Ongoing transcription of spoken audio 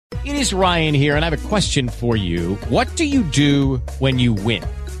It is Ryan here, and I have a question for you. What do you do when you win?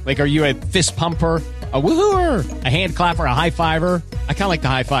 Like, are you a fist pumper, a woo-hooer, a hand clapper, a high fiver? I kind of like the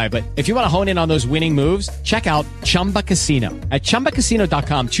high five, but if you want to hone in on those winning moves, check out Chumba Casino. At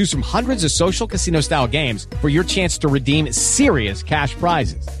ChumbaCasino.com, choose from hundreds of social casino-style games for your chance to redeem serious cash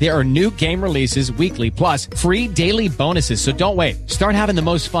prizes. There are new game releases weekly, plus free daily bonuses. So don't wait. Start having the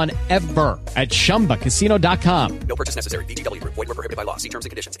most fun ever at ChumbaCasino.com. No purchase necessary. VGW. Void where prohibited by law. See terms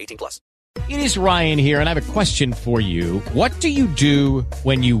and conditions. 18+. It is Ryan here, and I have a question for you. What do you do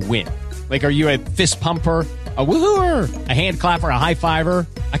when you win? Like, are you a fist pumper, a woo-hooer, a hand clapper, a high fiver?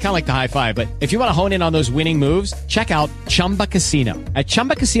 I kind of like the high five, but if you want to hone in on those winning moves, check out Chumba Casino. At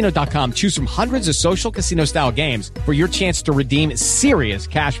ChumbaCasino.com, choose from hundreds of social casino-style games for your chance to redeem serious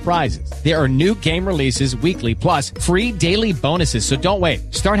cash prizes. There are new game releases weekly, plus free daily bonuses. So don't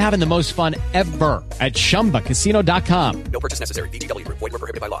wait. Start having the most fun ever at ChumbaCasino.com. No purchase necessary. VGW. Void where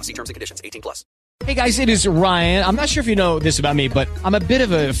prohibited by law. See terms and conditions. 18+. Hey guys, it is Ryan. I'm not sure if you know this about me, but I'm a bit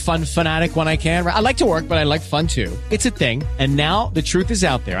of a fun fanatic when I can. I like to work, but I like fun too. It's a thing. And now the truth is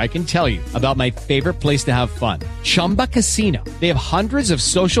out there. I can tell you about my favorite place to have fun. Chumba Casino. They have hundreds of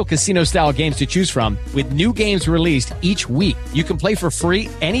social casino style games to choose from with new games released each week. You can play for free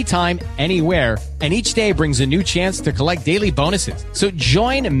anytime, anywhere. And each day brings a new chance to collect daily bonuses. So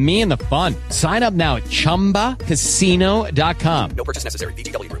join me in the fun. Sign up now at ChumbaCasino.com. No purchase necessary.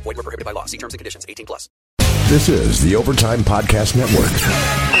 VGW. Void where prohibited by law. See terms and conditions. 18+. This is the Overtime Podcast Network.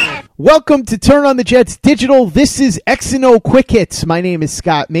 Welcome to Turn on the Jets Digital. This is X&O Quick Hits. My name is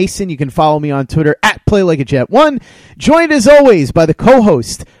Scott Mason. You can follow me on Twitter at PlayLikeAJet1. Joined as always by the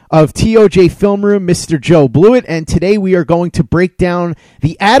co-host of TOJ Film Room, Mr. Joe Blewett. And today we are going to break down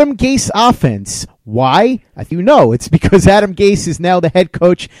the Adam Gase offense. Why? You know, it's because Adam Gase is now the head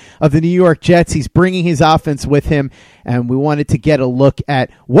coach of the New York Jets. He's bringing his offense with him, and we wanted to get a look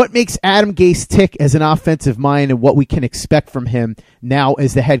at what makes Adam Gase tick as an offensive mind and what we can expect from him now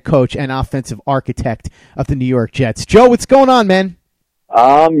as the head coach and offensive architect of the New York Jets. Joe, what's going on, man?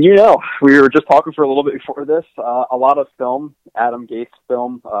 We were just talking for a little bit before this. A lot of film, Adam Gase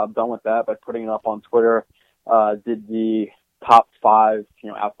film, done with that by putting it up on Twitter. Did the top 5,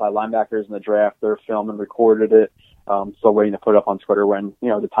 outside linebackers in the draft, their film, and recorded it. Still waiting to put it up on Twitter when,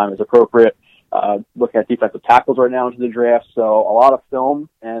 the time is appropriate. Looking at defensive tackles right now into the draft. So a lot of film,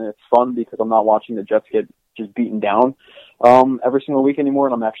 and it's fun because I'm not watching the Jets get just beaten down every single week anymore,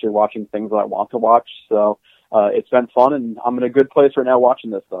 and I'm actually watching things that I want to watch. So it's been fun, and I'm in a good place right now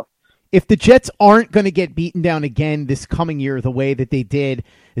watching this stuff. If the Jets aren't going to get beaten down again this coming year the way that they did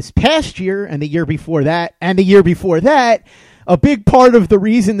this past year and the year before that and the year before that, a big part of the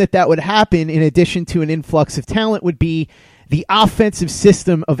reason that would happen, in addition to an influx of talent, would be the offensive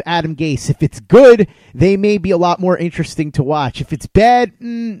system of Adam Gase. If it's good, they may be a lot more interesting to watch. If it's bad,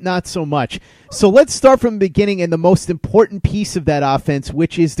 not so much. So let's start from the beginning and the most important piece of that offense,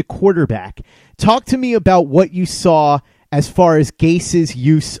 which is the quarterback. Talk to me about what you saw as far as Gase's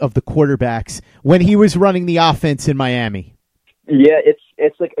use of the quarterbacks when he was running the offense in Miami. Yeah, it's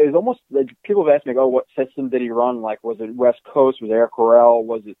like, it was almost like people have asked me, what system did he run? Like, was it West Coast? Was it Air Corral?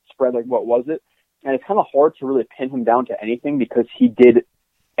 Was it spread? Like, what was it? And it's kind of hard to really pin him down to anything because he did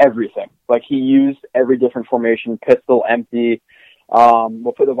everything. Like, he used every different formation, pistol, empty.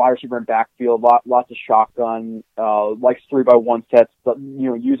 We'll put the wide receiver in backfield, lots of shotgun, likes 3x1 sets, but,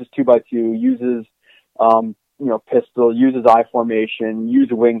 uses 2x2, uses, pistol, uses I formation,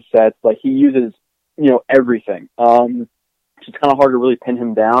 uses wing sets. Like, he uses, everything. It's kind of hard to really pin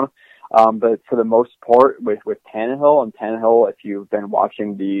him down. But for the most part, with Tannehill, if you've been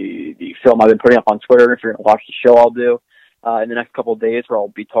watching the film I've been putting up on Twitter, if you're going to watch the show, I'll do in the next couple of days, where I'll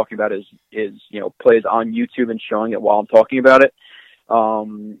be talking about his plays on YouTube and showing it while I'm talking about it.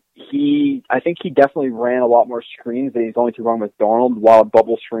 I think he definitely ran a lot more screens than he's going to run with Darnold. A lot of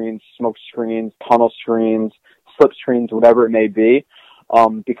bubble screens, smoke screens, tunnel screens, slip screens, whatever it may be.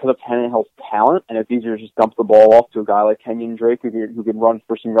 Because of Tannehill's talent, and it's easier to just dump the ball off to a guy like Kenyon Drake who can run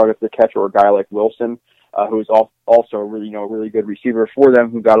for some yards after the catch, or a guy like Wilson, who's also a really good receiver for them,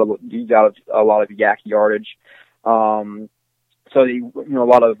 who got a lot of yak yardage. A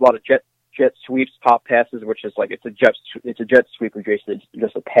lot of jet sweeps, pop passes, which is like it's a jet sweep, which is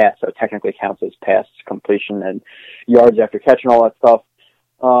just a pass, so it technically counts as pass completion and yards after catch and all that stuff.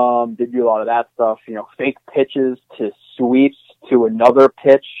 They do a lot of that stuff, fake pitches to sweeps to another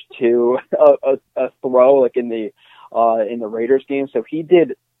pitch to a throw, like in the Raiders game. So he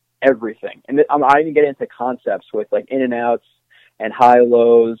did everything, and I didn't get into concepts with like in and outs and high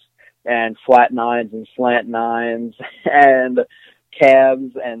lows and flat nines and slant nines and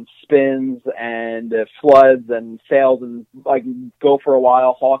calves and spins and floods and sails and like go for a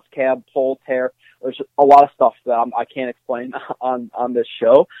while, hawk's cab, pole tear. There's a lot of stuff that I can't explain on this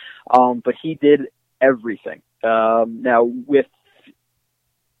show, but he did everything. Now with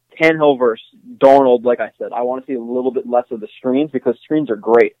Tannehill versus Darnold, like I said, I want to see a little bit less of the screens because screens are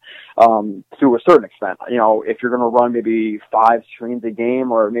great to a certain extent. You know, if you're going to run maybe 5 screens a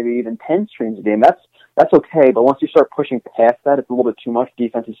game or maybe even 10 screens a game, that's okay. But once you start pushing past that, it's a little bit too much.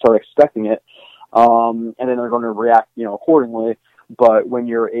 Defenses start expecting it, and then they're going to react, accordingly. But when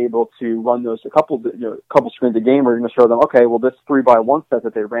you're able to run those a couple screens a game, we're going to show them, okay, well, this 3x1 set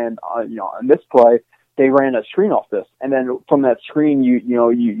that they ran, on this play, they ran a screen off this, and then from that screen,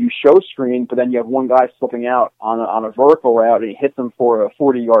 you show screen, but then you have one guy slipping out on a vertical route, and he hits him for a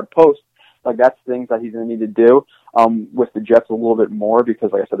 40-yard post. Like that's things that he's going to need to do with the Jets a little bit more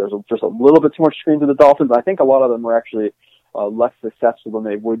because, like I said, there's just a little bit too much screens with the Dolphins. I think a lot of them are actually less successful than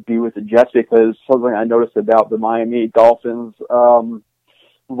they would be with the Jets because something I noticed about the Miami Dolphins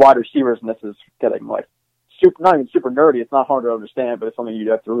wide receivers, and this is getting like not even super nerdy. It's not hard to understand, but it's something you'd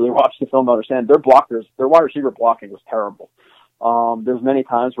have to really watch the film to understand. Their wide receiver blocking was terrible. There's many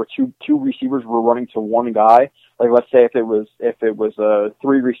times where two receivers were running to one guy. Like let's say if it was a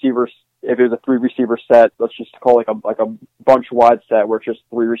 3 receivers, if it was a 3 receiver set, let's just call it like a bunch wide set where it's just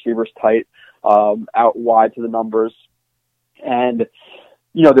 3 receivers tight, out wide to the numbers. And,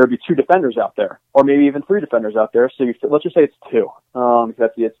 there'd be 2 defenders out there, or maybe even 3 defenders out there. So let's just say it's 2,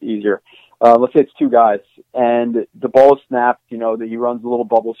 because it's easier. Let's say it's 2 guys, and the ball is snapped, that he runs a little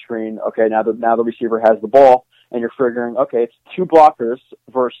bubble screen. Okay, now the receiver has the ball, and you're figuring, okay, it's 2 blockers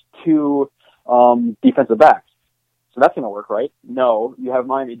versus 2 defensive backs. So that's going to work, right? No, you have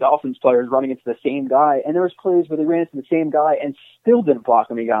Miami Dolphins players running into the same guy, and there was plays where they ran into the same guy and still didn't block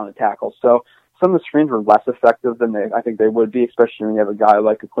him. He got on the tackle. So some of the screens were less effective than I think they would be, especially when you have a guy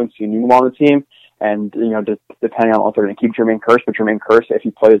like a Quincy Enunwa on the team. And, depending on if they're going to keep Jermaine Kearse, but Jermaine Kearse, if he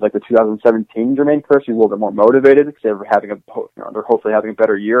plays like the 2017 Jermaine Kearse, he's a little bit more motivated because they're hopefully having a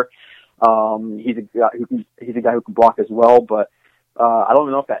better year. He's a guy who can block as well, but I don't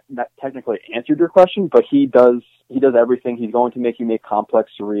know if that technically answered your question, but he does everything. He's going to make you make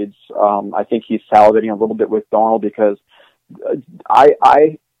complex reads. I think he's salivating a little bit with Darnold because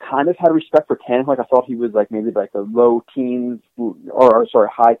I kind of had respect for Tannehill. Like I thought he was like maybe like a low teens or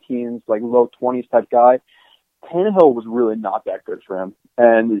high teens, like low 20s type guy. Tannehill was really not that good for him.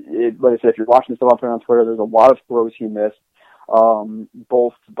 And like I said, if you're watching stuff on Twitter, there's a lot of throws he missed,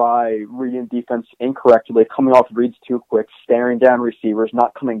 both by reading defense incorrectly, coming off reads too quick, staring down receivers,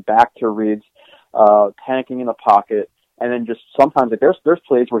 not coming back to reads, panicking in the pocket, and then just sometimes like there's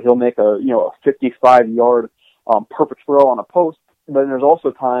plays where he'll make a 55-yard perfect throw on a post. But then there's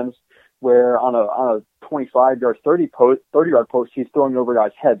also times where on a 25-yard, 30-yard post, he's throwing over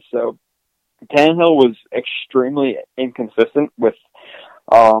guys' heads. So Tannehill was extremely inconsistent with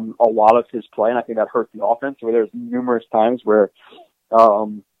a lot of his play, and I think that hurt the offense. Where there's numerous times where,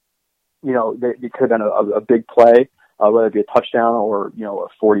 it could have been a big play, whether it be a touchdown or a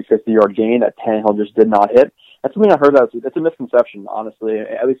 40, 50-yard gain that Tannehill just did not hit. That's something I heard. That's a misconception, honestly,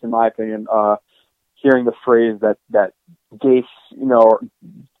 at least in my opinion. Hearing the phrase that Gase,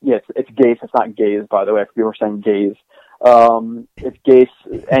 it's Gase, it's not Gaze, by the way, if people were saying Gaze. It's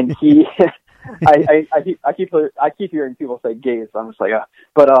Gase, and he, I keep hearing people say Gaze, I'm just like,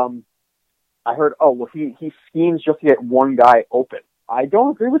 but I heard, he schemes just to get one guy open. I don't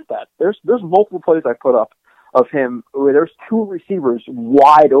agree with that. There's multiple plays I put up of him where there's 2 receivers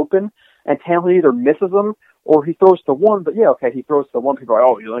wide open, and Tannehill either misses them or he throws to one, but he throws to one. People are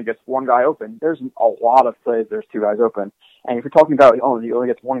like, he only gets one guy open. There's a lot of plays there's 2 guys open. And if you're talking about, he only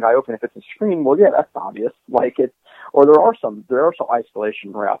gets one guy open if it's a screen, well, yeah, that's obvious. Or there are some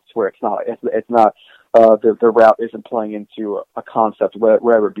isolation routes where it's not the route isn't playing into a concept,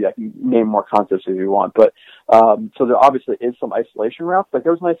 wherever it be. I can name more concepts if you want. But, so there obviously is some isolation routes. Like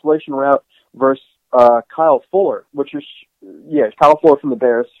there was an isolation route versus, Kyle Fuller, which is, Kyle Fuller from the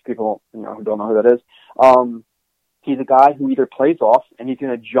Bears. People, who don't know who that is. He's a guy who either plays off and he's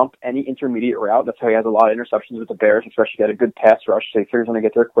going to jump any intermediate route. That's how he has a lot of interceptions with the Bears, especially if he had a good pass rush. So he figures he's going to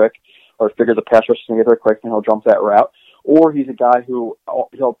get there quick, or figures the pass rush is going to get there quick, and he'll jump that route. Or he's a guy who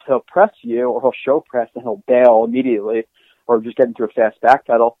he'll press you, or he'll show press and he'll bail immediately, or just get into a fast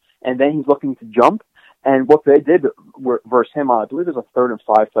backpedal, and then he's looking to jump. And what they did versus him on, I believe it was a 3rd and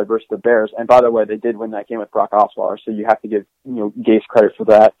 5 play versus the Bears. And by the way, they did win that game with Brock Osweiler, so you have to give Gase credit for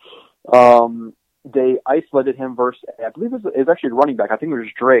that. They isolated him versus, I believe it was actually a running back. I think it was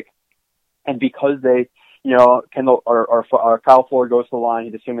Drake. And because they, Kendall or Kyle Fuller goes to the line,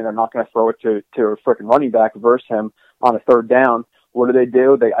 he's assuming they're not going to throw it to a freaking running back versus him on a 3rd down. what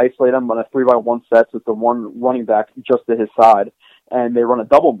do? They isolate him on a 3-by-1 set with the one running back just to his side, and they run a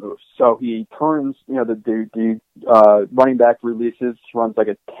double move. So he turns, the running back releases, runs like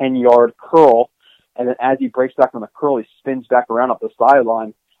a 10-yard curl, and then as he breaks back on the curl, he spins back around up the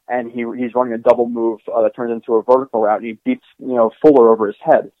sideline, and he's running a double move that turns into a vertical route, and he beats, Fuller over his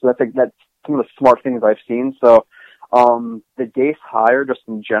head. So that's some of the smart things I've seen. So the Gase hire, just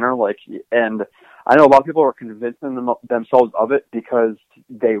in general, and I know a lot of people are convincing themselves of it because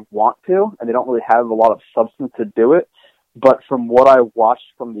they want to, and they don't really have a lot of substance to do it. But from what I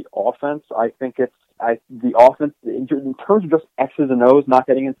watched from the offense, I think the offense, in terms of just X's and O's, not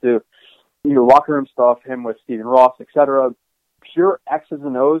getting into locker room stuff, him with Stephen Ross, etc., pure X's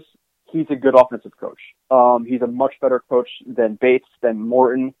and O's, he's a good offensive coach. He's a much better coach than Bates, than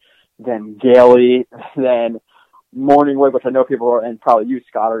Morton, than Gailey, than Morningwood, which I know people are, and probably you,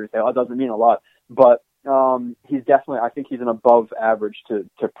 Scott, are going to say, that doesn't mean a lot. But he's definitely, I think he's an above average to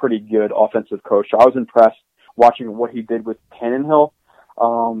pretty good offensive coach. So I was impressed watching what he did with Tannehill,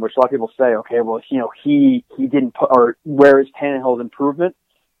 which a lot of people say, okay, well, he didn't put, or where is Tannehill's improvement?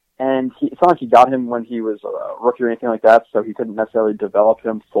 And it's not like he got him when he was a rookie or anything like that, so he couldn't necessarily develop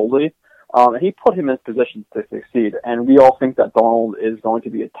him fully. And he put him in positions to succeed. And we all think that Darnold is going to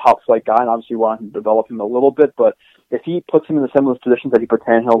be a top flight guy, and obviously we want him to develop him a little bit. But if he puts him in the similar positions that he put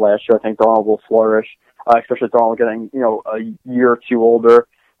Tannehill last year, I think Darnold will flourish, especially Darnold getting, a year or two older,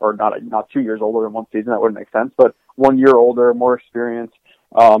 or not 2 years older in one season. That wouldn't make sense. But 1 year older, more experience,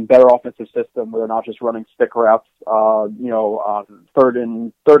 better offensive system where they're not just running stick routes, third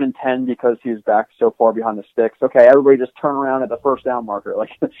and 10 because he's back so far behind the sticks. Okay, everybody just turn around at the first down marker.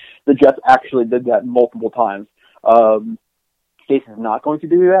 Like the Jets actually did that multiple times. Gase is not going to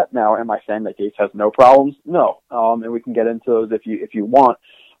do that. Now, am I saying that Gase has no problems? No. And we can get into those if you want.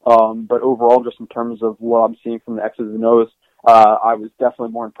 But overall, just in terms of what I'm seeing from the X's and O's, I was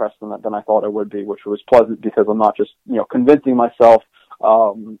definitely more impressed than I thought I would be, which was pleasant because I'm not just, convincing myself.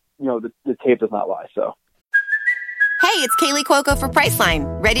 The tape does not lie, so. Hey, it's Kaylee Cuoco for Priceline.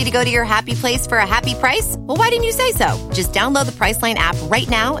 Ready to go to your happy place for a happy price? Well, why didn't you say so? Just download the Priceline app right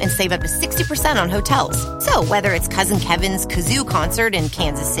now and save up to 60% on hotels. So whether it's Cousin Kevin's Kazoo Concert in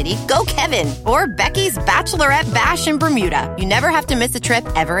Kansas City, go Kevin, or Becky's Bachelorette Bash in Bermuda, you never have to miss a trip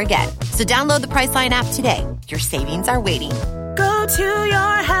ever again. So download the Priceline app today. Your savings are waiting. Go to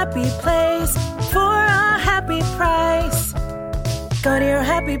your happy place for a happy price. Go to your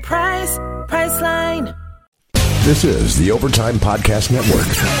happy price, Priceline. This is the Overtime Podcast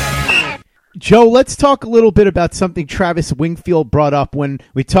Network. Joe, let's talk a little bit about something Travis Wingfield brought up when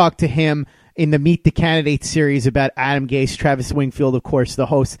we talked to him in the Meet the Candidates series about Adam Gase. Travis Wingfield, of course, the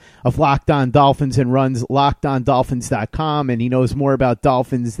host of Locked On Dolphins and runs LockedOnDolphins.com, and he knows more about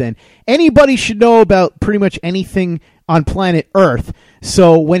Dolphins than anybody should know about pretty much anything on planet Earth.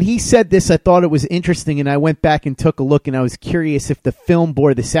 So when he said this, I thought it was interesting, and I went back and took a look, and I was curious if the film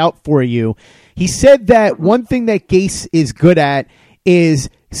bore this out for you. He said that one thing that Gase is good at is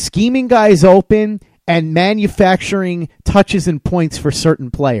scheming guys open and manufacturing touches and points for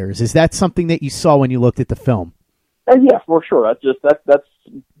certain players. Is that something that you saw when you looked at the film? Yeah, for sure. That's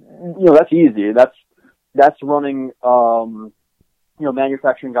easy. That's running,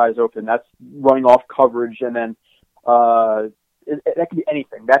 manufacturing guys open. That's running off coverage, and then that could be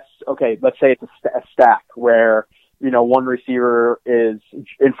anything. That's okay. Let's say it's a stack where one receiver is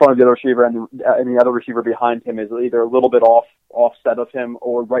in front of the other receiver, and the other receiver behind him is either a little bit offset of him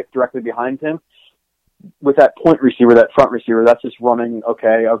or right directly behind him. With that point receiver, that front receiver, that's just running,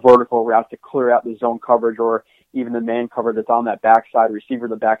 a vertical route to clear out the zone coverage or even the man cover that's on that backside receiver.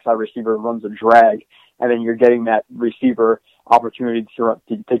 The backside receiver runs a drag, and then you're getting that receiver opportunity to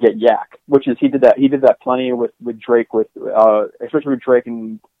get yak, which is he did that plenty with Drake, especially with Drake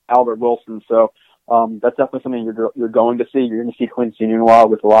and Albert Wilson. So that's definitely something you're going to see. You're going to see Quincy Enunwa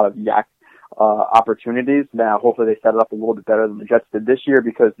with a lot of yak opportunities. Now, hopefully they set it up a little bit better than the Jets did this year,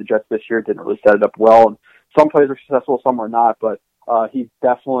 because the Jets this year didn't really set it up well. And some players are successful, some are not, but he's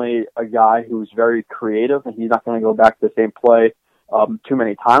definitely a guy who's very creative, and he's not going to go back to the same play too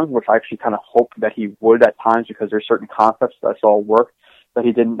many times, which I actually kind of hope that he would at times, because there's certain concepts that I saw work that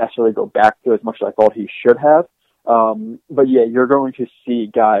he didn't necessarily go back to as much as I thought he should have. But yeah, you're going to see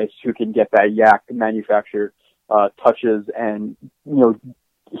guys who can get that yak manufactured touches, and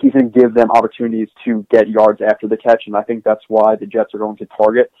he's going to give them opportunities to get yards after the catch, and I think that's why the Jets are going to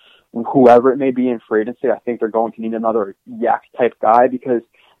target whoever it may be in free agency. I think they're going to need another yak type guy, because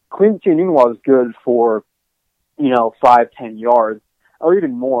Quincy Enunwa is good for 5-10 yards or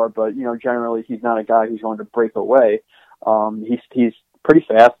even more, but generally he's not a guy who's going to break away. He's pretty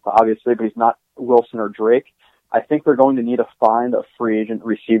fast, obviously, but he's not Wilson or Drake. I think they're going to need to find a free agent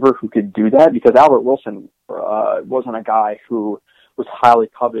receiver who could do that, because Albert Wilson wasn't a guy who was highly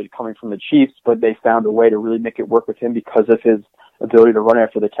coveted coming from the Chiefs, but they found a way to really make it work with him because of his ability to run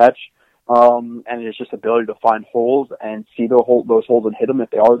after the catch, and his just ability to find holes and see those holes and hit them if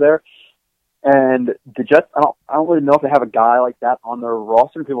they are there. And the Jets, I don't really know if they have a guy like that on their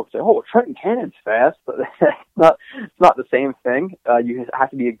roster. People say, "Oh, Trenton Cannon's fast," but it's not the same thing. You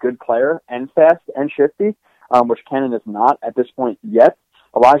have to be a good player and fast and shifty, which Cannon is not at this point yet.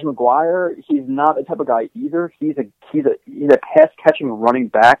 Elijah McGuire, he's not the type of guy either. He's a pass catching running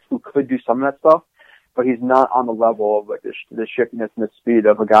back who could do some of that stuff, but he's not on the level of like the shiftiness and the speed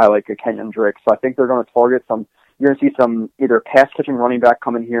of a guy like a Kenyon Drake. So I think they're going to target some. You're going to see some either pass catching running back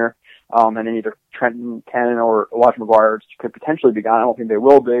come in here. And then either Trenton Cannon or Elijah McGuire could potentially be gone. I don't think they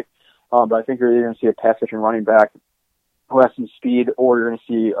will be. But I think you're either going to see a pass-catching running back who has some speed, or you're going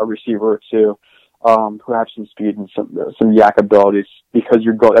to see a receiver or two who have some speed and some yak abilities, because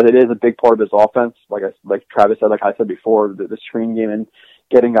it is a big part of this offense. Like Travis said, like I said before, the screen game and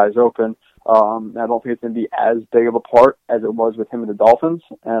getting guys open. I don't think it's going to be as big of a part as it was with him and the Dolphins.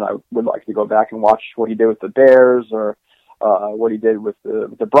 And I would like to go back and watch what he did with the Bears or what he did with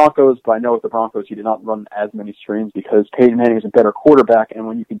the Broncos, but I know with the Broncos he did not run as many screens because Peyton Manning is a better quarterback, and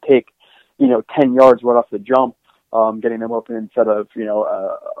when you can take, 10 yards right off the jump, getting them open instead of,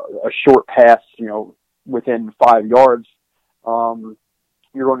 a short pass, within 5 yards,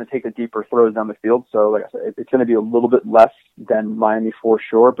 you're going to take the deeper throws down the field. So like I said, it's going to be a little bit less than Miami for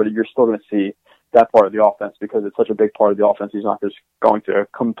sure, but you're still going to see that part of the offense because it's such a big part of the offense. He's not just going to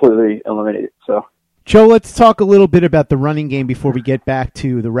completely eliminate it. So. Joe, let's talk a little bit about the running game before we get back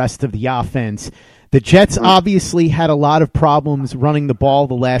to the rest of the offense. The Jets obviously had a lot of problems running the ball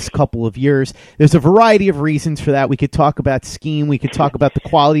the last couple of years. There's a variety of reasons for that. We could talk about scheme. We could talk about the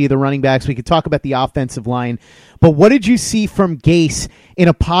quality of the running backs. We could talk about the offensive line. But what did you see from Gase in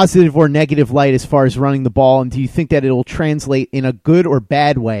a positive or negative light as far as running the ball? And do you think that it will translate in a good or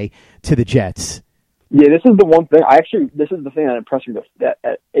bad way to the Jets? Yeah, this is the one thing. This is the thing that impressed me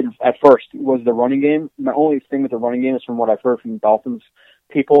at first was the running game. My only thing with the running game is from what I've heard from Dolphins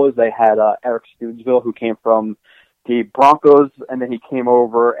people is they had Eric Studesville, who came from the Broncos, and then he came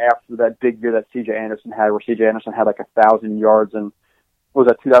over after that big year that C.J. Anderson had, where C.J. Anderson had like 1,000 yards, and what was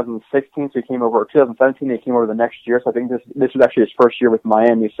that 2016? So he came over 2017. He came over the next year. So I think this was actually his first year with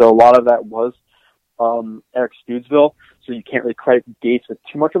Miami. So a lot of that was Eric Studesville, so you can't really credit Gates with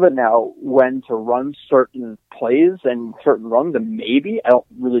too much of it. Now, when to run certain plays and certain runs, and maybe I don't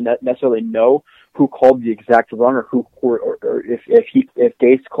really necessarily know who called the exact run or if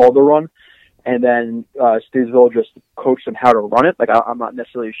Gates called the run, and then Studesville just coached him how to run it. Like I'm not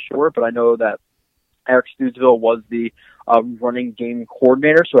necessarily sure, but I know that Eric Studesville was the running game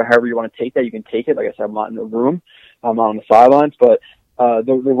coordinator. So however you want to take that, you can take it. Like I said, I'm not in the room, I'm not on the sidelines, but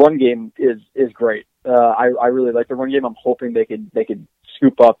the run game is great. I really like the run game. I'm hoping they could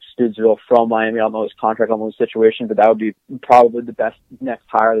scoop up Studesville from Miami. I don't know his contract, on those situations, but that would be probably the best next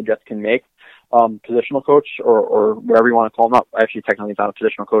hire the Jets can make. Positional coach or whatever you want to call him. Not actually technically not a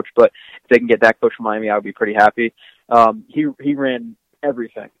positional coach, but if they can get that coach from Miami, I would be pretty happy. He ran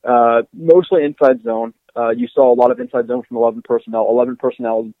everything, mostly inside zone. You saw a lot of inside zone from 11 personnel. 11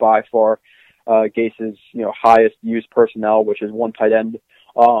 personnel is by far Gase's highest used personnel, which is one tight end,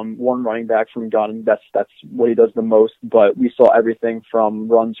 one running back from gun. That's what he does the most. But we saw everything from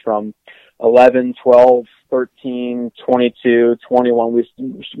runs from 11, 12, 13, 22, 21.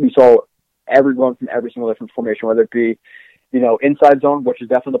 We saw every run from every single different formation, whether it be inside zone, which is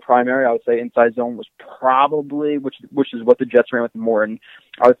definitely the primary. I would say inside zone was probably, which is what the Jets ran with more. And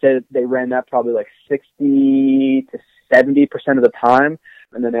I would say that they ran that probably like 60 to 70% of the time.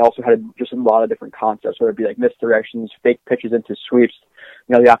 And then they also had just a lot of different concepts, whether it be like misdirections, fake pitches into sweeps,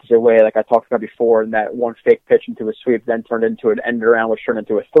 the opposite way, like I talked about before, and that one fake pitch into a sweep then turned into an end around, which turned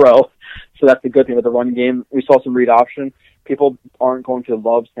into a throw. So that's the good thing with the run game. We saw some read option. People aren't going to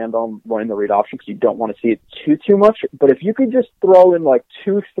love Sam Darnold running the read option because you don't want to see it too much. But if you could just throw in like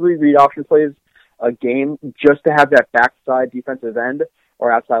 2-3 read option plays a game just to have that backside defensive end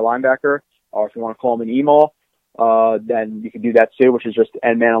or outside linebacker, or if you want to call him an email, then you can do that too, which is just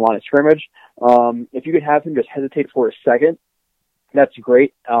end man on line of scrimmage. If you could have him just hesitate for a second, that's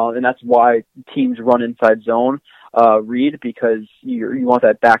great. And that's why teams run inside zone read, because you want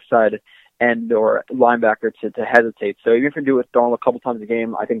that backside end or linebacker to hesitate. So even if you do it with Darnold a couple times a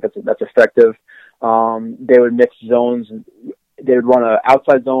game, I think that's effective. They would mix zones. They would run an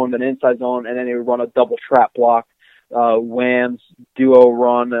outside zone, then inside zone, and then they would run a double trap block, whams, duo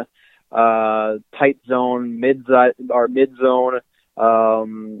run, tight zone, mid zone.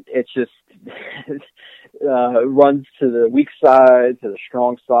 It's just runs to the weak side, to the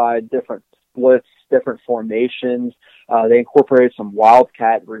strong side, different splits, different formations. They incorporated some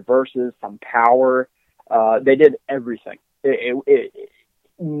wildcat reverses, some power. They did everything.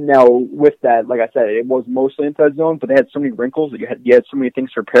 Now, with that, like I said, it was mostly inside zone, but they had so many wrinkles that you had so many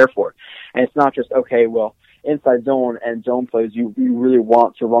things to prepare for. And it's not just, okay, well, inside zone and zone plays, you really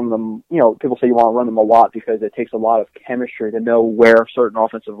want to run them. People say you want to run them a lot because it takes a lot of chemistry to know where certain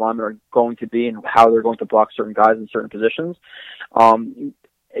offensive linemen are going to be and how they're going to block certain guys in certain positions. And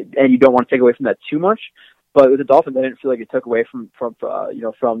you don't want to take away from that too much. But with the Dolphins, I didn't feel like it took away from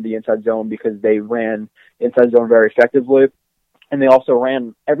the inside zone because they ran inside zone very effectively. And they also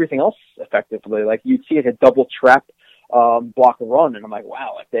ran everything else effectively. Like, you'd see a double trap block and run, and I'm like,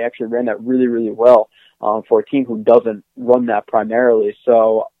 wow, like they actually ran that really, really well for a team who doesn't run that primarily.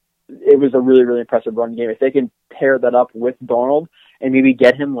 So it was a really, really impressive run game. If they can pair that up with Darnold and maybe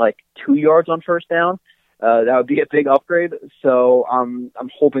get him like 2 yards on first down, that would be a big upgrade. So I'm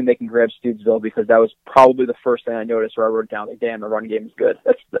hoping they can grab Stootsville, because that was probably the first thing I noticed where I wrote down, like, damn, the run game is good.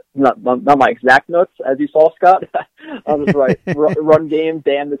 That's not my exact notes, as you saw, Scott. I was right. Run game,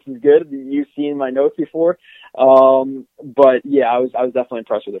 damn, this is good. You've seen my notes before. But yeah, I was definitely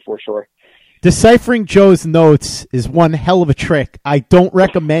impressed with it for sure. Deciphering Joe's notes is one hell of a trick. I don't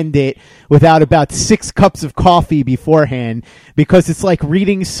recommend it without about 6 cups of coffee beforehand, because it's like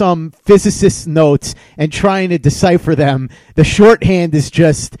reading some physicist's notes and trying to decipher them. The shorthand is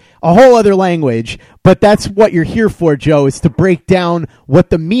just a whole other language, but that's what you're here for, Joe, is to break down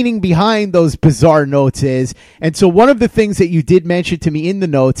what the meaning behind those bizarre notes is. And so one of the things that you did mention to me in the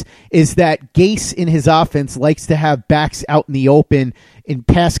notes is that Gase in his offense likes to have backs out in the open in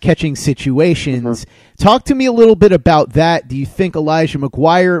pass-catching situations. Mm-hmm. Talk to me a little bit about that. Do you think Elijah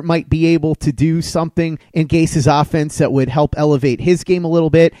McGuire might be able to do something in Gase's offense that would help elevate his game a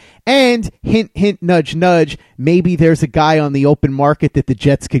little bit? And hint, hint, nudge, nudge, maybe there's a guy on the open market that the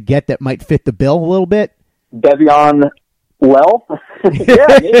Jets could get that might fit the bill a little bit? Devion Well,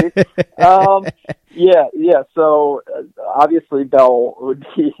 yeah, maybe. Yeah. So obviously Bell would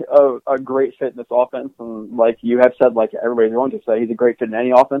be a great fit in this offense, and like you have said, like everybody's going to say, he's a great fit in any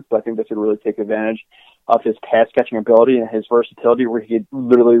offense. But I think this would really take advantage of his pass catching ability and his versatility, where he could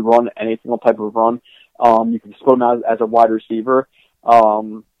literally run any single type of run. You can split him out as a wide receiver.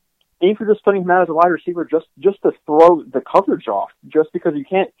 Even if you're just putting him out as a wide receiver, just to throw the coverage off, just because you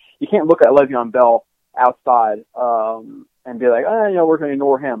can't look at Le'Veon Bell outside and be like, we're going to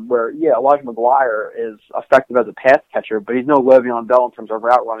ignore him. Where, yeah, Elijah McGuire is effective as a pass catcher, but he's no Le'Veon Bell in terms of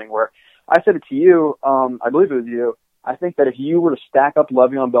route running. Where I said it to you, I believe it was you, I think that if you were to stack up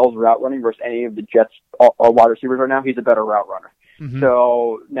Le'Veon Bell's route running versus any of the Jets' wide receivers right now, he's a better route runner. Mm-hmm.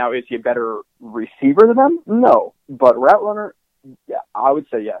 So now, is he a better receiver than them? No. But route runner, yeah, I would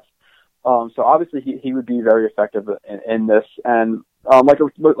say yes. So obviously he would be very effective in this. And like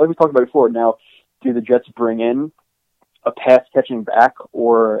we talked about before, now, do the Jets bring in a pass-catching back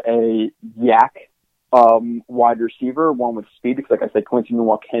or a yak wide receiver, one with speed? Because like I said, Quincy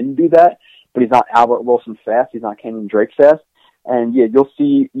Newell can do that, but he's not Albert Wilson fast. He's not Kenyon Drake fast. And yeah, you'll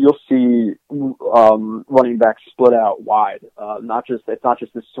see running backs split out wide. It's not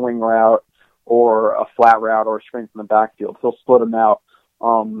just a swing route or a flat route or a screen from the backfield. He'll split them out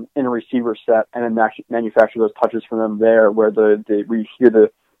in a receiver set and then manufacture those touches for them there, where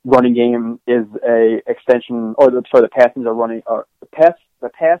the running game is a extension, the passing are running. The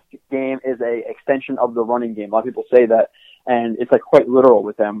pass game is a extension of the running game. A lot of people say that, and it's like quite literal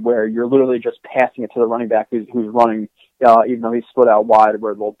with them, where you're literally just passing it to the running back who's running, even though he's split out wide,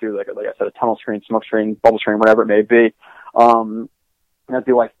 where they'll do like I said, a tunnel screen, smoke screen, bubble screen, whatever it may be. And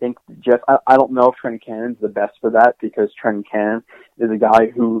do I think Jeff? I don't know if Trenton Cannon's the best for that, because Trenton Cannon is a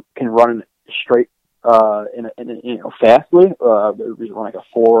guy who can run straight fastly. He's run like a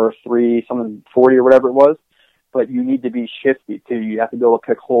 4.3, something 40 or whatever it was. But you need to be shifty too. You have to be able to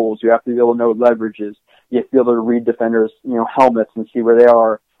pick holes. You have to be able to know leverages. You have to be able to read defenders, helmets, and see where they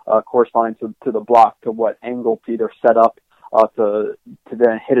are corresponding to the block, to what angle to either set up to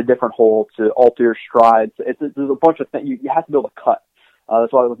then hit a different hole, to alter your strides. There's a bunch of things. You have to be able to cut.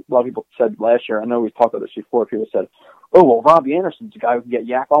 That's what a lot of people said last year. I know we've talked about this before. People said, oh, well, Robbie Anderson's a guy who can get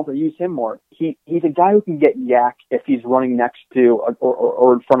yak. I'll have to use him more. He's a guy who can get yak if he's running next to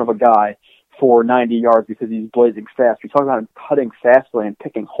or in front of a guy for 90 yards because he's blazing fast. You're talking about him cutting fastly and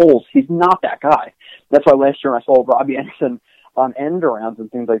picking holes. He's not that guy. That's why last year when I saw Robbie Anderson on end arounds and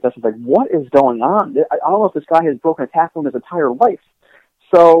things like this, it's like, what is going on? I don't know if this guy has broken a tackle in his entire life.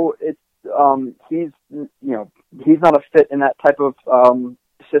 So it's he's not a fit in that type of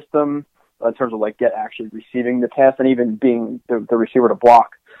system in terms of like actually receiving the pass and even being the receiver to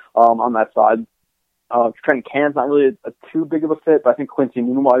block on that side. Trent Cannon's not really a too big of a fit, but I think Quincy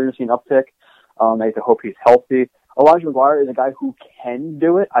Newman, you're going to see an uptick. I have to hope he's healthy. Elijah McGuire is a guy who can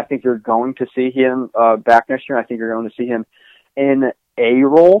do it. I think you're going to see him back next year. I think you're going to see him in a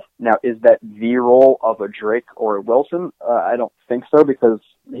role. Now, is that the role of a Drake or a Wilson? I don't think so, because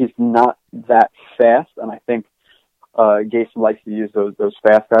he's not that fast, and I think Gase likes to use those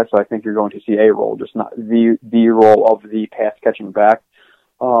fast guys, so I think you're going to see a role, just not the role of the pass-catching back.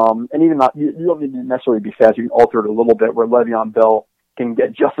 And even not, you don't need to necessarily be fast. You can alter it a little bit, where Le'Veon Bell can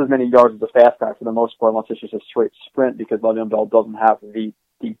get just as many yards as a fast guy for the most part, unless it's just a straight sprint, because Le'Veon Bell doesn't have the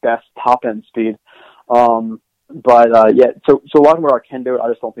best top-end speed. So Elijah McGuire can do it. I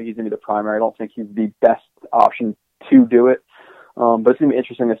just don't think he's going to be the primary. I don't think he's the best option to do it. But it's going to be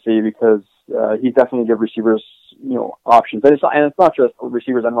interesting to see, because he's definitely going to give receivers, options. And it's not just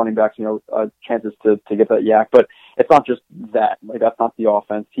receivers and running backs, chances to get that yak, but it's not just that. Like, that's not the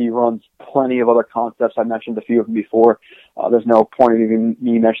offense. He runs plenty of other concepts. I mentioned a few of them before. There's no point in even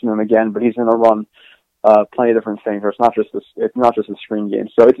me mentioning them again, but he's going to run plenty of different things. It's not just a screen game.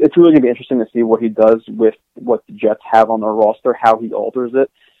 So it's really going to be interesting to see what he does with what the Jets have on their roster, how he alters it,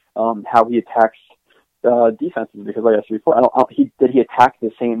 how he attacks defenses. Because like I said before, did he attack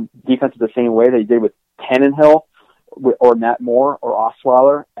the same defenses the same way that he did with Tannenhill or Matt Moore or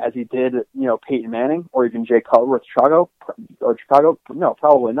Osweiler as he did, Peyton Manning or even Jay Cutler with Chicago? No,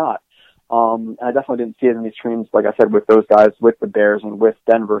 probably not. And I definitely didn't see it in these streams, like I said, with those guys, with the Bears and with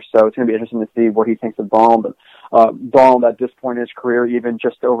Denver. So it's going to be interesting to see what he thinks of Darnold. Darnold at this point in his career, even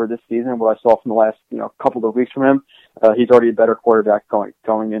just over this season, what I saw from the last, couple of weeks from him, he's already a better quarterback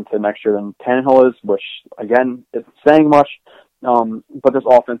going into next year than Tannehill is, which, again, isn't saying much. But this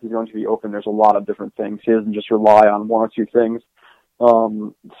offense is going to be open. There's a lot of different things. He doesn't just rely on one or two things.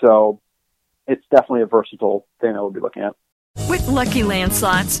 So it's definitely a versatile thing that we'll be looking at. With Lucky Land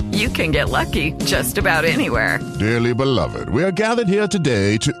Slots, you can get lucky just about anywhere. Dearly beloved, we are gathered here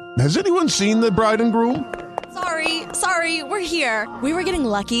today to... Has anyone seen the bride and groom? Sorry, we're here. We were getting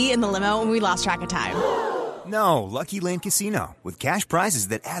lucky in the limo and we lost track of time. No, Lucky Land Casino, with cash prizes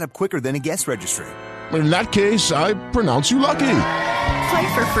that add up quicker than a guest registry. In that case, I pronounce you lucky.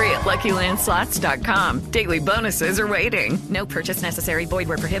 Play for free at LuckyLandSlots.com. Daily bonuses are waiting. No purchase necessary. Void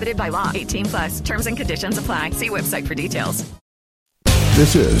where prohibited by law. 18+. Terms and conditions apply. See website for details.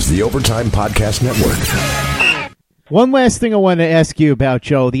 This is the Overtime Podcast Network. One last thing I want to ask you about,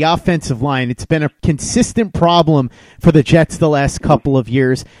 Joe, the offensive line. It's been a consistent problem for the Jets the last couple of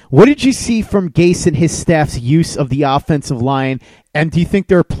years. What did you see from Gase and his staff's use of the offensive line? And do you think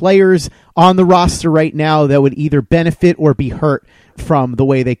there are players on the roster right now that would either benefit or be hurt from the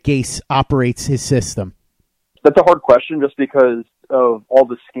way that Gase operates his system? That's a hard question, just because of all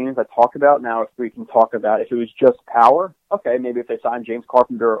the schemes I talk about. Now, if we can talk about if it was just power, okay, maybe if they sign James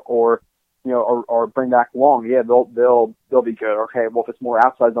Carpenter or bring back Long, yeah, they'll be good. Okay, well, if it's more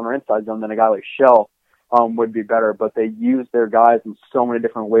outside zone or inside zone, then a guy like Shell would be better. But they use their guys in so many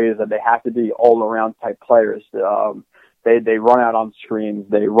different ways that they have to be all around type players. They run out on screens.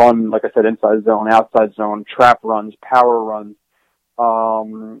 They run, like I said, inside zone, outside zone, trap runs, power runs,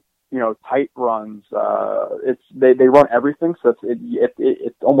 tight runs. They run everything, so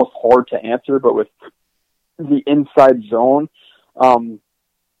it's almost hard to answer. But with the inside zone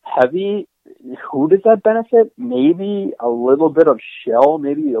heavy, who does that benefit? Maybe a little bit of Shell,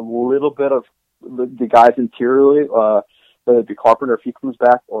 maybe a little bit of the guys interiorly, whether it be Carpenter if he comes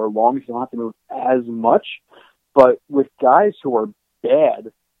back, or Long if you don't have to move as much. But with guys who are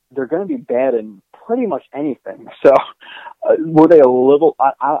bad, they're going to be bad in pretty much anything. So were they a little...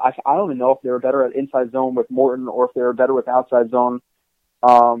 I don't even know if they were better at inside zone with Morton or if they were better with outside zone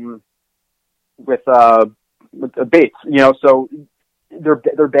with Bates. So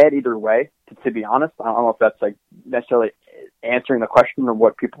they're bad either way, to be honest. I don't know if that's like necessarily answering the question of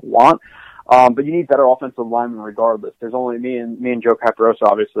what people want. But you need better offensive linemen regardless. There's only me and Joe Caparosa,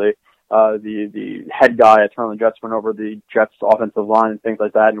 obviously. The head guy at Turner Jets went over the Jets offensive line and things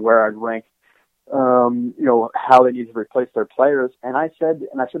like that, and where I'd rank, how they need to replace their players. And I said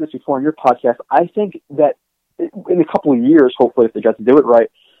this before in your podcast, I think that in a couple of years, hopefully if the Jets do it right,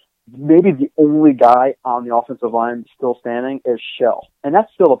 maybe the only guy on the offensive line still standing is Shell. And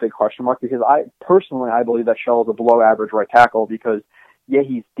that's still a big question mark, because I believe that Shell is a below average right tackle, because yeah,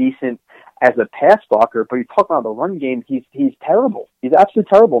 he's decent as a pass blocker, but you talk about the run game, he's terrible. He's absolutely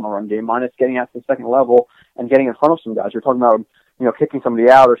terrible in the run game, minus getting out to the second level and getting in front of some guys. You're talking about, kicking somebody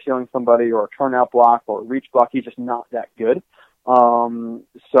out or stealing somebody or a turnout block or a reach block. He's just not that good.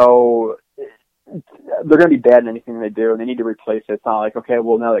 So they're going to be bad in anything they do, and they need to replace it. It's not like, okay,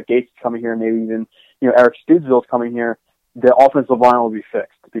 well, now that Gates is coming here, maybe even, Eric Studesville's coming here, the offensive line will be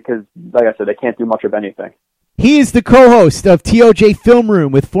fixed because, like I said, they can't do much of anything. He is the co-host of TOJ Film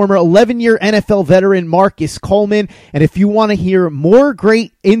Room with former 11-year NFL veteran Marcus Coleman. And if you want to hear more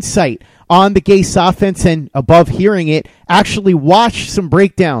great insight on the Gase offense and above hearing it, actually watch some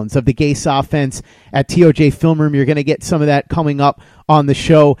breakdowns of the Gase offense at TOJ Film Room. You're going to get some of that coming up on the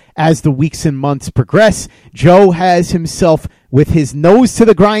show as the weeks and months progress. Joe has himself with his nose to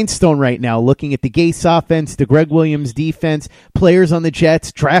the grindstone right now, looking at the Gase offense, the Greg Williams defense, players on the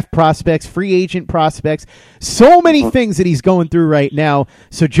Jets, draft prospects, free agent prospects, so many things that he's going through right now.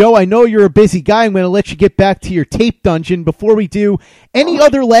 So, Joe, I know you're a busy guy. I'm going to let you get back to your tape dungeon. Before we do, any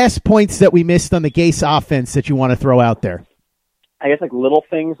other last points that we missed on the Gase offense that you want to throw out there? I guess like little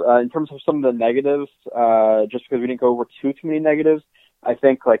things in terms of some of the negatives, just because we didn't go over too many negatives. I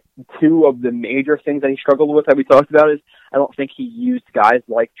think like two of the major things that he struggled with that we talked about is I don't think he used guys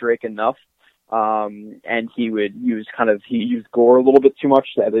like Drake enough. And he used Gore a little bit too much,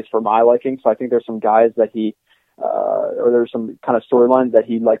 at least for my liking. So I think there's some guys that or there's some kind of storylines that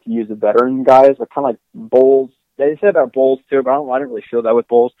he'd like to use the veteran guys, like kind of like Bowles. They said about Bowles too, but I didn't really feel that with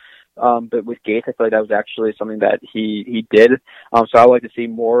Bowles. But with Gase, I feel like that was actually something that he did. So I would like to see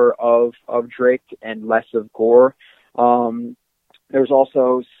more of Drake and less of Gore. There's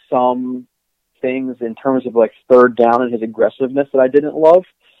also some things in terms of like third down and his aggressiveness that I didn't love.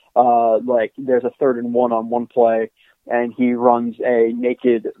 Like there's a 3rd and 1 on one play, and he runs a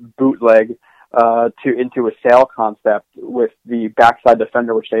naked bootleg into a sail concept with the backside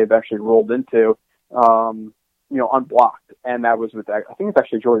defender, which they eventually rolled into, unblocked. And that was with I think it's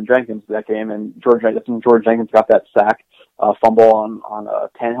actually Jordan Jenkins that game, and Jordan Jenkins got that sack fumble on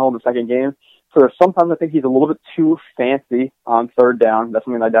Tannehill in the second game. So sometimes I think he's a little bit too fancy on third down. That's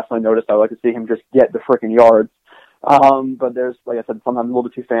something I definitely noticed. I would like to see him just get the freaking yards. But there's, like I said, sometimes a little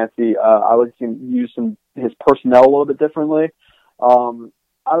bit too fancy. I would like to see him use his personnel a little bit differently.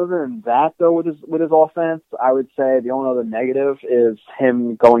 Other than that, though, with his offense, I would say the only other negative is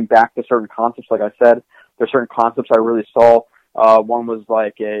him going back to certain concepts. Like I said, there's certain concepts I really saw. One was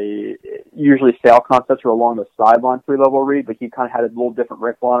like usually sail concepts were along the sideline 3-level read, but he kind of had a little different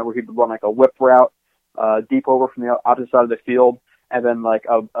wrinkle on it where he would run like a whip route deep over from the opposite side of the field, and then like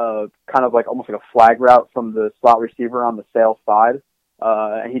a kind of like almost like a flag route from the slot receiver on the sail side.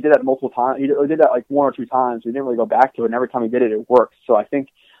 And he did that multiple times. He did that like 1 or 2 times. He didn't really go back to it, and every time he did it, it worked. So I think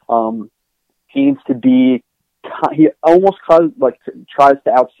he needs to be. He almost tries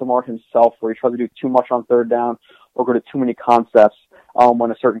to outsmart himself, where he tries to do too much on third down or go to too many concepts when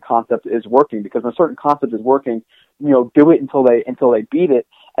a certain concept is working. Because when a certain concept is working, do it until they beat it,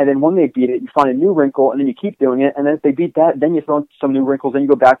 and then when they beat it, you find a new wrinkle, and then you keep doing it, and then if they beat that, then you throw in some new wrinkles, then you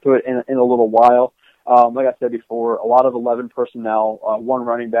go back to it in a little while. Like I said before, a lot of 11 personnel, 1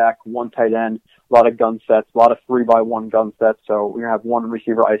 running back, 1 tight end, a lot of gun sets, a lot of 3-by-1 gun sets. So we're going to have 1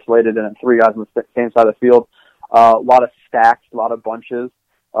 receiver isolated and then 3 guys on the same side of the field. A lot of stacks, a lot of bunches,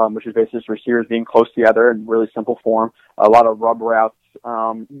 which is basically just receivers being close together in really simple form. A lot of rub routes.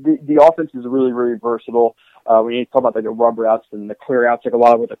 The offense is really, really versatile. When you talk about like the rub routes and the clear outs, like a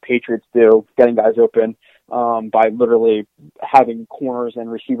lot of what the Patriots do, getting guys open by literally having corners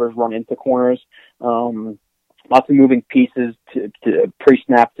and receivers run into corners. Lots of moving pieces to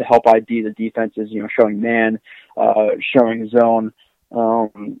pre-snap to help ID the defenses, showing man, showing zone.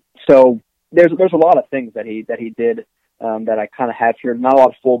 So there's a lot of things that he did that I kind of have here. Not a lot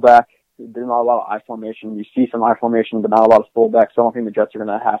of fullback. There's not a lot of I formation. You see some I formation, but not a lot of fullback. So I don't think the Jets are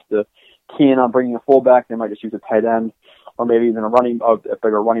going to have to key in on bringing a fullback. They might just use a tight end, or maybe even a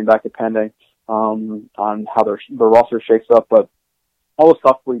bigger running back, depending on how their roster shakes up. But all the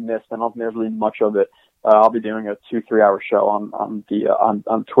stuff we missed, I don't think there's really much of it. I'll be doing a 2-3 hour show on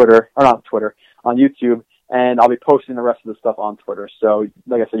Twitter, or not Twitter, on YouTube, and I'll be posting the rest of the stuff on Twitter. So,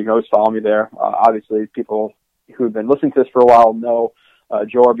 like I said, you can always follow me there. Obviously, people who have been listening to this for a while know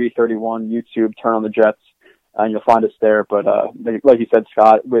Joe RB31, YouTube, Turn on the Jets, and you'll find us there. But like you said,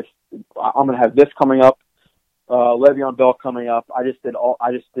 Scott, I'm going to have this coming up, Le'Veon Bell coming up. I just did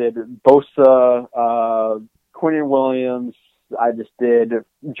Bosa, Quinnen Williams. I just did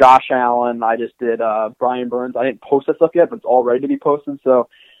Josh Allen. I just did Brian Burns. I didn't post that stuff yet, but it's all ready to be posted. So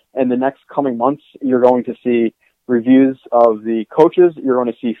in the next coming months, you're going to see reviews of the coaches. You're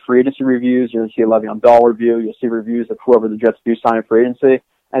going to see free agency reviews. You're going to see a Le'Veon Bell review. You'll see reviews of whoever the Jets do sign in free agency.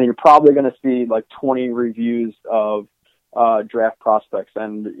 And you're probably going to see like 20 reviews of draft prospects.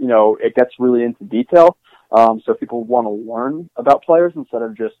 And, it gets really into detail. So if people want to learn about players instead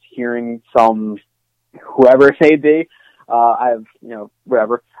of just hearing whoever it may be,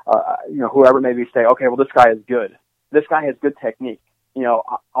 whoever maybe say, okay, well, this guy is good. This guy has good technique.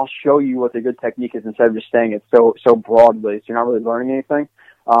 I'll I'll show you what the good technique is instead of just saying it so broadly. So you're not really learning anything.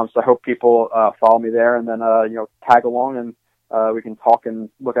 So I hope people follow me there and then tag along and we can talk and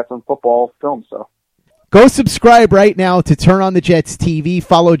look at some football film. So go subscribe right now to Turn on the Jets TV.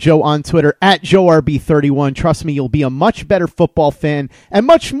 Follow Joe on Twitter at JoeRB31. Trust me, you'll be a much better football fan and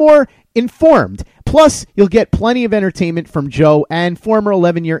much more informed. Plus, you'll get plenty of entertainment from Joe and former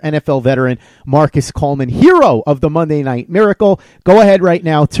 11-year NFL veteran Marcus Coleman, hero of the Monday Night Miracle. Go ahead right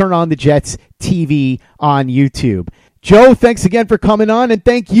now, Turn on the Jets TV on YouTube. Joe, thanks again for coming on, and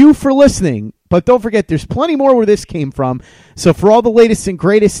thank you for listening. But don't forget, there's plenty more where this came from. So for all the latest and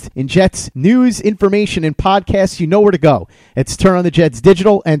greatest in Jets news, information, and podcasts, you know where to go. It's Turn on the Jets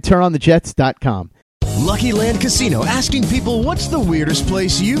Digital and TurnOnTheJets.com. Lucky Land Casino, asking people, what's the weirdest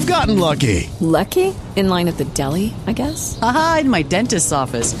place you've gotten lucky? Lucky? In line at the deli, I guess? Aha, in my dentist's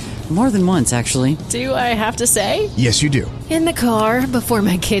office. More than once, actually. Do I have to say? Yes, you do. In the car before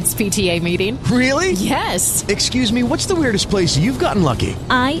my kids' PTA meeting. Really? Yes. Excuse me, what's the weirdest place you've gotten lucky?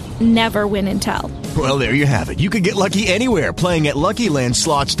 I never win and tell. Well, there you have it. You can get lucky anywhere, playing at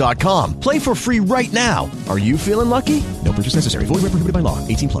LuckyLandSlots.com. Play for free right now. Are you feeling lucky? No purchase necessary. Void where prohibited by law.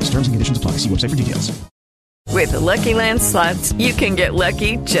 18+. Terms and conditions apply. See website for details. With the Lucky Land Slots, you can get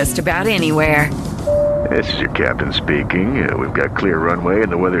lucky just about anywhere. This is your captain speaking. We've got clear runway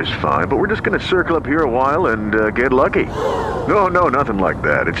and the weather's fine, but we're just going to circle up here a while and get lucky. No, nothing like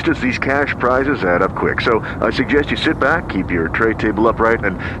that. It's just these cash prizes add up quick. So I suggest you sit back, keep your tray table upright,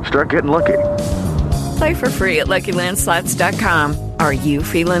 and start getting lucky. Play for free at LuckyLandSlots.com. Are you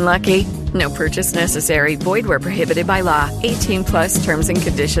feeling lucky? No purchase necessary. Void where prohibited by law. 18+ terms and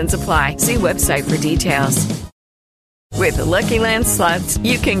conditions apply. See website for details. With the Lucky Land Slots,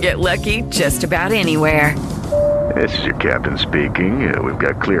 you can get lucky just about anywhere. This is your captain speaking. We've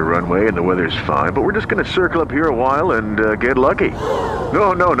got clear runway and the weather's fine, but we're just going to circle up here a while and get lucky.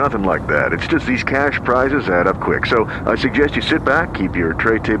 No, nothing like that. It's just these cash prizes add up quick. So I suggest you sit back, keep your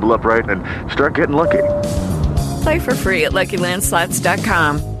tray table upright, and start getting lucky. Play for free at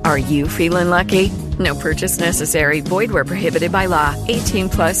LuckyLandSlots.com. Are you feeling lucky? No purchase necessary. Void where prohibited by law.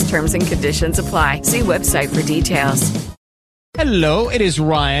 18+ terms and conditions apply. See website for details. Hello, it is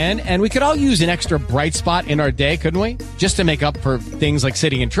Ryan, and we could all use an extra bright spot in our day, couldn't we? Just to make up for things like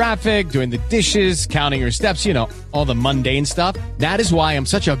sitting in traffic, doing the dishes, counting your steps, all the mundane stuff. That is why I'm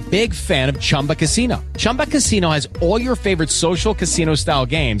such a big fan of Chumba Casino. Chumba Casino has all your favorite social casino-style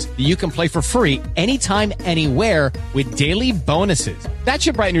games that you can play for free anytime, anywhere with daily bonuses. That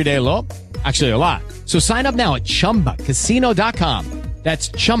should brighten your day a little. Actually, a lot. So sign up now at ChumbaCasino.com. That's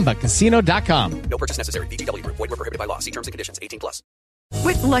ChumbaCasino.com. No purchase necessary. VGW Group. Void where prohibited by law. See terms and conditions. 18+.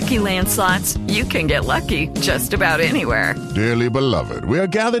 With Lucky Land Slots, you can get lucky just about anywhere. Dearly beloved, we are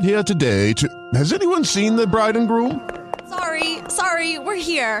gathered here today to... Has anyone seen the bride and groom? Sorry, we're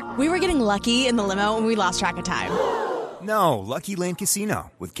here. We were getting lucky in the limo and we lost track of time. No, Lucky Land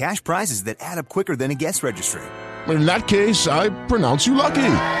Casino, with cash prizes that add up quicker than a guest registry. In that case, I pronounce you lucky.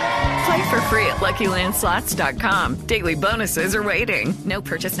 Play for free at LuckyLandSlots.com. Daily bonuses are waiting. No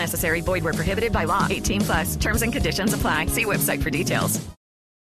purchase necessary. Void where prohibited by law. 18+. Terms and conditions apply. See website for details.